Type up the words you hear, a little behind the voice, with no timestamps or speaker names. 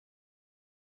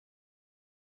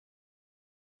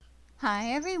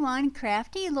Hi everyone,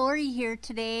 CraftyLori here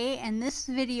today, and this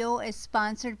video is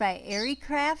sponsored by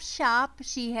EricraftShop.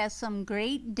 She has some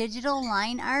great digital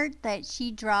line art that she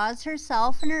draws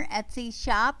herself in her Etsy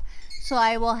shop, so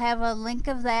I will have a link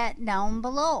of that down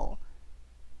below.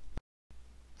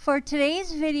 For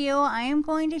today's video, I am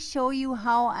going to show you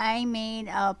how I made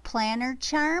a planner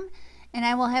charm, and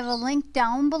I will have a link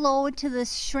down below to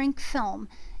this shrink film.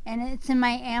 And it's in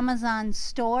my Amazon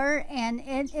store, and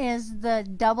it is the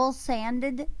double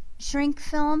sanded shrink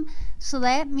film, so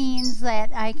that means that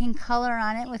I can color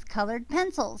on it with colored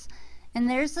pencils. And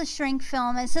there's the shrink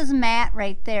film. It says matte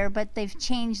right there, but they've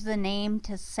changed the name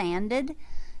to sanded.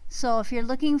 So if you're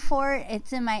looking for it,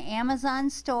 it's in my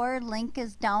Amazon store. Link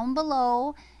is down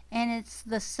below, and it's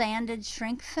the sanded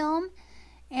shrink film.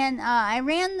 And I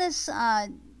ran this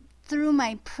through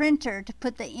my printer to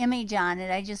put the image on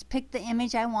it. I just picked the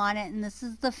image I wanted, and this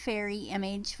is the fairy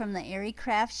image from the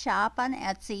EricraftShop on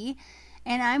Etsy.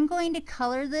 And I'm going to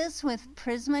color this with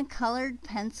Prismacolor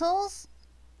pencils.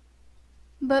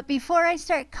 But before I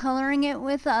start coloring it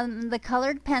with the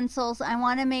colored pencils, I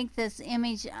want to make this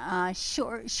image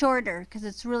shorter because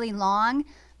it's really long,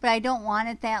 but I don't want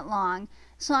it that long.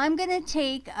 So I'm going to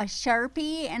take a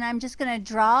Sharpie and I'm just going to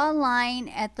draw a line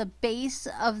at the base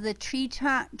of the tree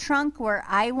trunk where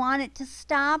I want it to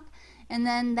stop, and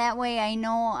then that way I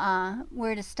know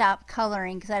where to stop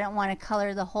coloring, because I don't want to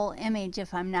color the whole image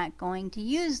if I'm not going to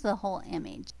use the whole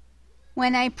image.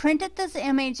 When I printed this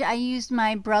image, I used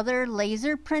my Brother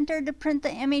laser printer to print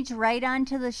the image right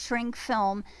onto the shrink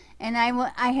film, and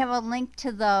I have a link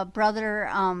to the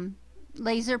Brother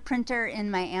laser printer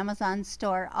in my Amazon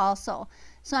store also.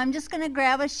 So I'm just going to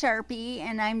grab a Sharpie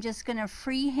and I'm just going to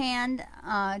freehand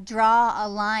draw a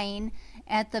line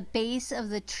at the base of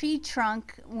the tree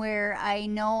trunk where I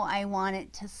know I want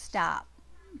it to stop.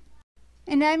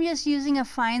 And I'm just using a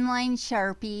fine line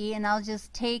Sharpie, and I'll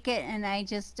just take it and I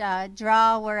just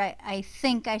draw where I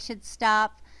think I should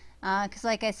stop. Because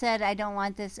like I said, I don't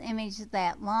want this image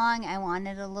that long. I want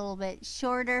it a little bit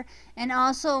shorter. And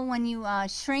also when you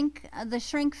shrink the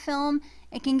shrink film,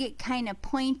 it can get kind of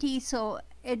pointy, so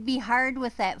it'd be hard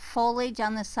with that foliage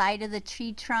on the side of the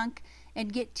tree trunk.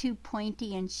 It'd get too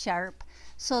pointy and sharp.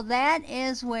 So that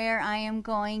is where I am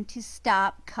going to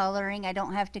stop coloring. I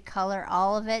don't have to color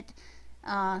all of it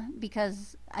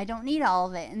because I don't need all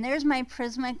of it. And there's my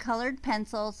Prismacolor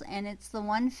pencils, and it's the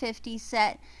 150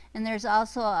 set, and there's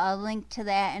also a link to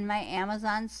that in my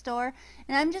Amazon store.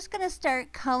 And I'm just going to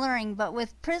start coloring, but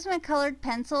with Prismacolor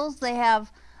pencils, they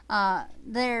have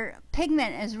their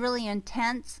pigment is really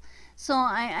intense, so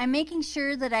I'm making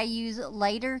sure that I use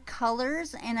lighter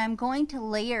colors, and I'm going to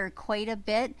layer quite a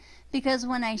bit, because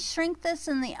when I shrink this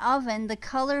in the oven, the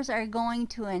colors are going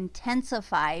to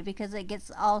intensify because it gets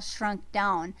all shrunk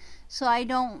down. So I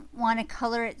don't want to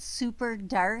color it super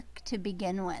dark to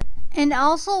begin with. And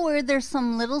also where there's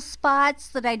some little spots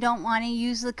that I don't want to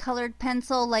use the colored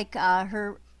pencil, like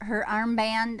her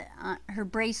armband, her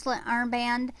bracelet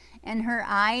armband, and her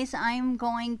eyes, I'm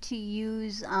going to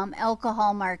use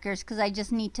alcohol markers, because I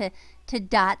just need to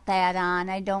dot that on.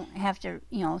 I don't have to,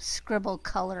 scribble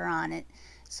color on it.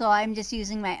 So I'm just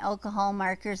using my alcohol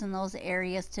markers in those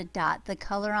areas to dot the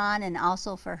color on, and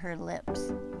also for her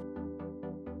lips.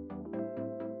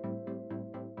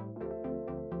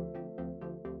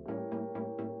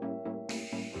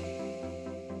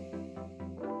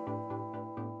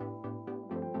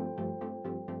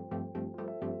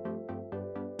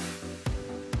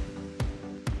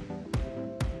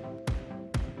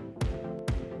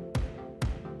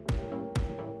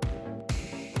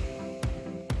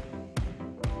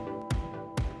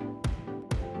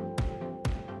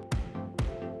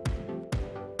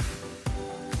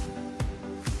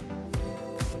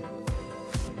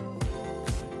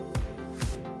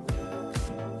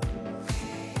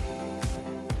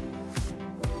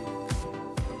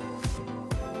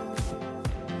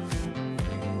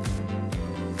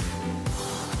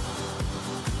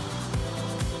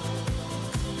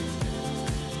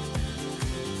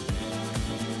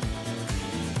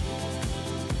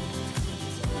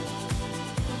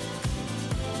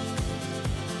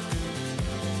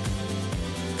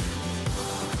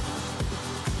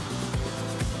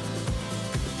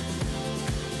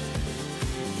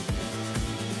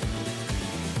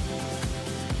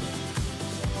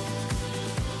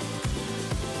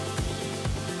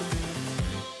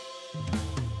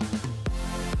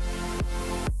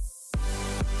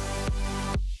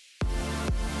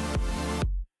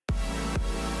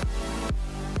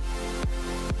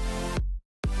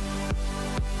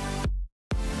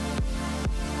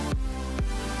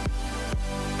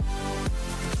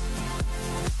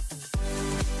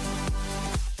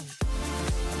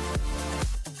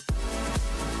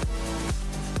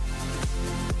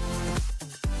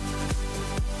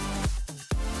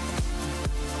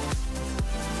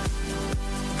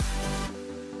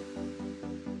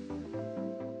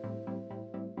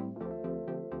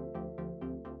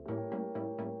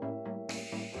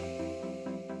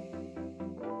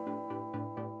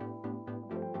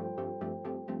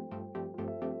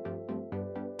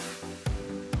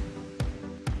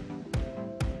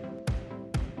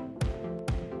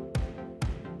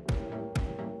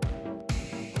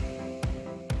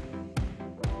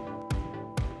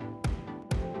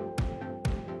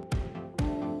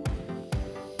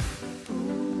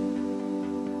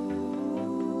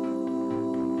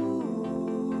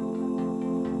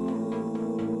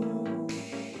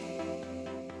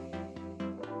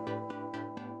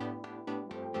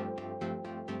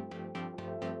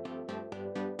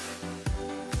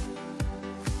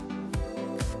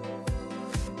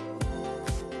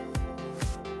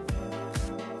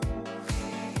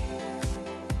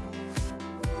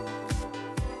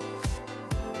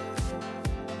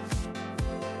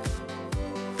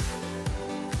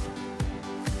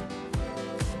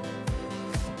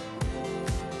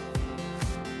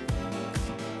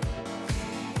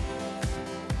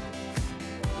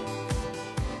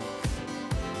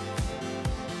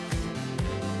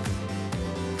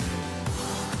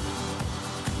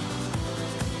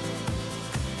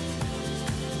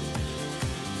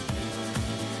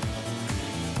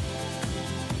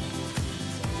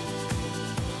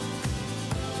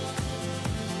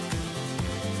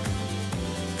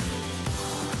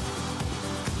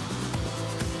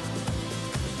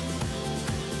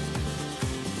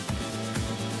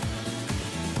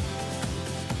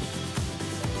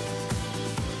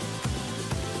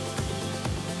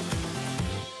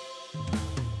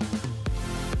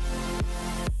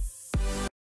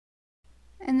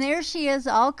 And there she is,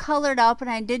 all colored up, and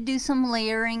I did do some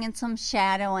layering and some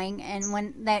shadowing, and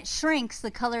when that shrinks, the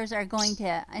colors are going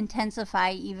to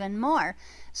intensify even more.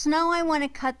 So now I want to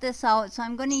cut this out, so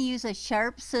I'm going to use a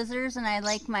sharp scissors, and I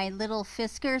like my little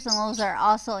Fiskars, and those are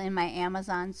also in my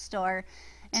Amazon store.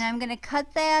 And I'm going to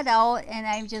cut that out, and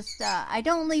I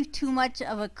don't leave too much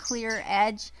of a clear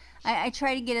edge. I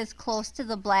try to get as close to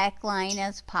the black line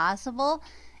as possible.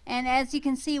 And as you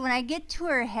can see, when I get to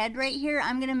her head right here,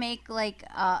 I'm going to make like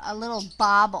a little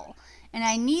bobble. And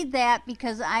I need that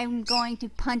because I'm going to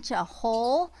punch a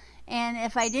hole. And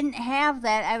if I didn't have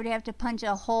that, I would have to punch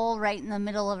a hole right in the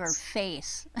middle of her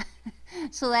face.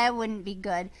 So that wouldn't be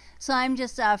good. So I'm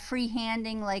just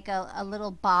freehanding like a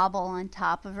little bobble on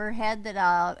top of her head that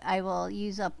I will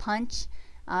use a punch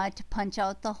to punch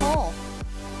out the hole.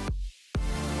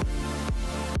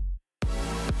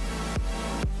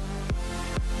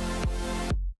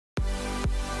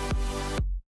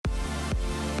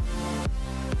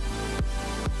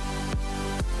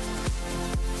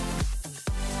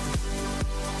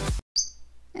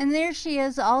 And there she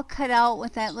is, all cut out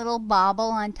with that little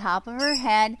bobble on top of her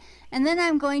head. And then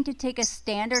I'm going to take a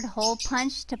standard hole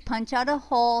punch to punch out a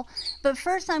hole. But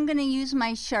first I'm going to use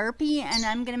my Sharpie, and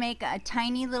I'm going to make a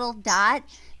tiny little dot.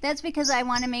 That's because I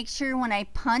want to make sure when I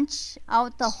punch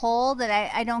out the hole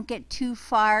that I don't get too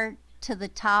far to the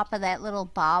top of that little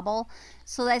bobble.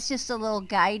 So that's just a little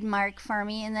guide mark for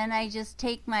me. And then I just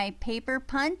take my paper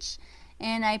punch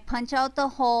and I punch out the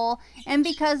hole. And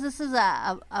because this is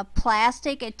a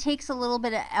plastic, it takes a little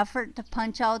bit of effort to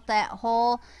punch out that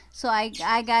hole. So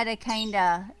I gotta kind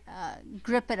of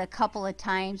grip it a couple of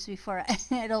times before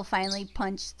it'll finally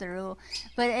punch through.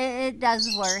 But it does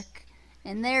work.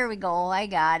 And there we go, I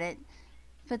got it.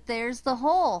 But there's the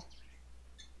hole.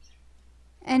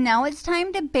 And now it's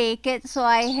time to bake it. So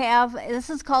I have, this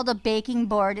is called a baking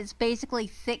board. It's basically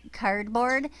thick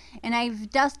cardboard. And I've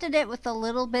dusted it with a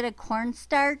little bit of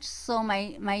cornstarch so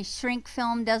my shrink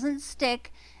film doesn't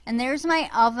stick. And there's my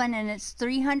oven, and it's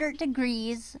 300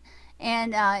 degrees.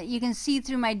 And you can see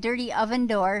through my dirty oven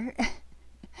door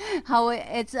how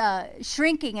it's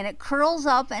shrinking, and it curls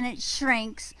up and it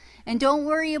shrinks. And don't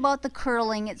worry about the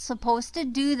curling. It's supposed to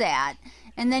do that.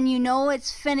 And then you know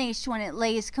it's finished when it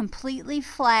lays completely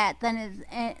flat. Then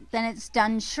it's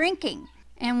done shrinking.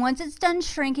 And once it's done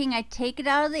shrinking, I take it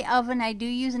out of the oven. I do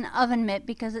use an oven mitt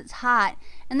because it's hot.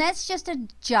 And that's just a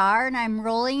jar, and I'm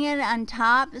rolling it on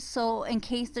top so in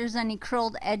case there's any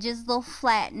curled edges, they'll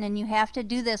flatten. And you have to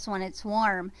do this when it's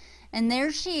warm. And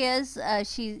there she is.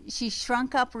 She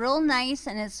shrunk up real nice,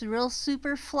 and it's real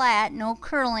super flat, no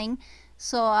curling.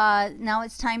 So now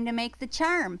it's time to make the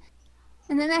charm.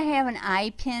 And then I have an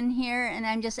eye pin here, and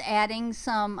I'm just adding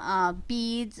some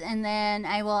beads, and then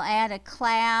I will add a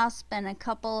clasp and a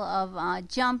couple of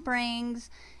jump rings.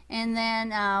 And then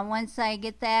once I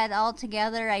get that all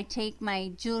together, I take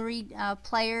my jewelry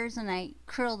pliers and I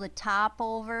curl the top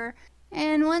over.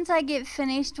 And once I get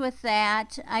finished with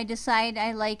that, I decide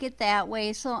I like it that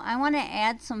way, so I want to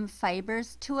add some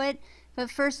fibers to it. But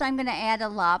first I'm going to add a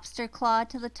lobster claw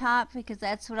to the top because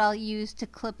that's what I'll use to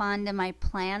clip onto my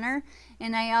planner.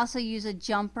 And I also use a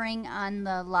jump ring on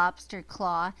the lobster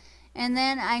claw. And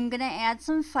then I'm going to add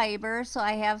some fiber, so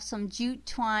I have some jute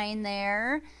twine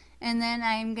there. And then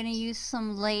I'm going to use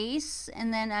some lace,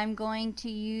 and then I'm going to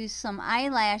use some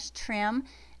eyelash trim,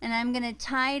 and I'm going to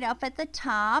tie it up at the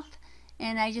top.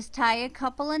 And I just tie a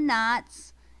couple of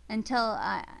knots until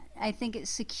I think it's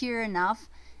secure enough.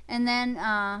 And then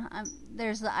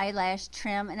there's the eyelash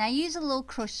trim, and I use a little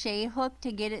crochet hook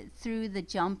to get it through the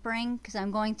jump ring because I'm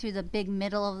going through the big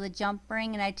middle of the jump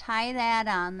ring, and I tie that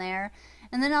on there.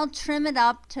 And then I'll trim it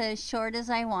up to as short as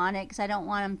I want it because I don't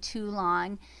want them too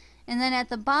long. And then at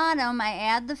the bottom I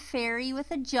add the fairy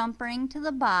with a jump ring to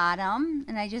the bottom,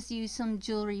 and I just use some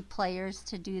jewelry pliers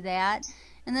to do that.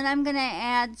 And then I'm going to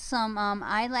add some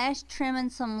eyelash trim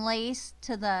and some lace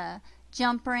to the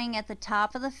jump ring at the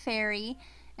top of the fairy.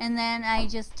 And then I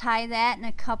just tie that in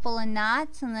a couple of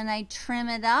knots, and then I trim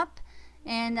it up,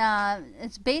 and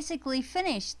it's basically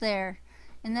finished there.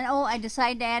 And then, oh, I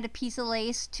decided to add a piece of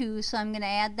lace too, so I'm going to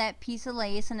add that piece of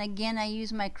lace. And again, I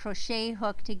use my crochet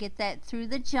hook to get that through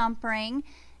the jump ring.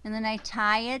 And then I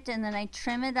tie it, and then I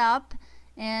trim it up.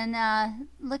 And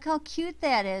look how cute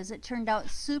that is. It turned out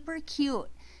super cute.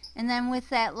 And then with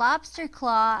that lobster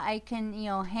claw, I can,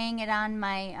 hang it on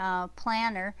my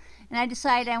planner. And I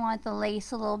decided I want the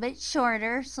lace a little bit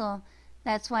shorter, so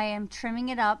that's why I'm trimming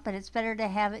it up, but it's better to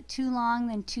have it too long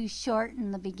than too short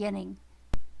in the beginning.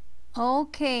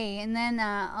 Okay, and then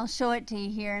I'll show it to you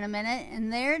here in a minute.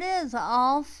 And there it is,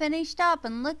 all finished up,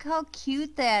 and look how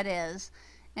cute that is.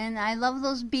 And I love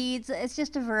those beads. It's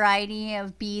just a variety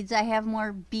of beads. I have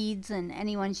more beads than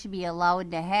anyone should be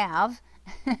allowed to have.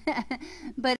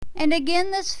 And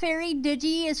again, this fairy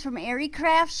digi is from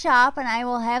EricraftShop, and I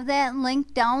will have that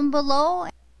link down below.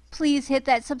 Please hit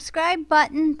that subscribe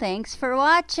button. Thanks for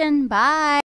watching. Bye.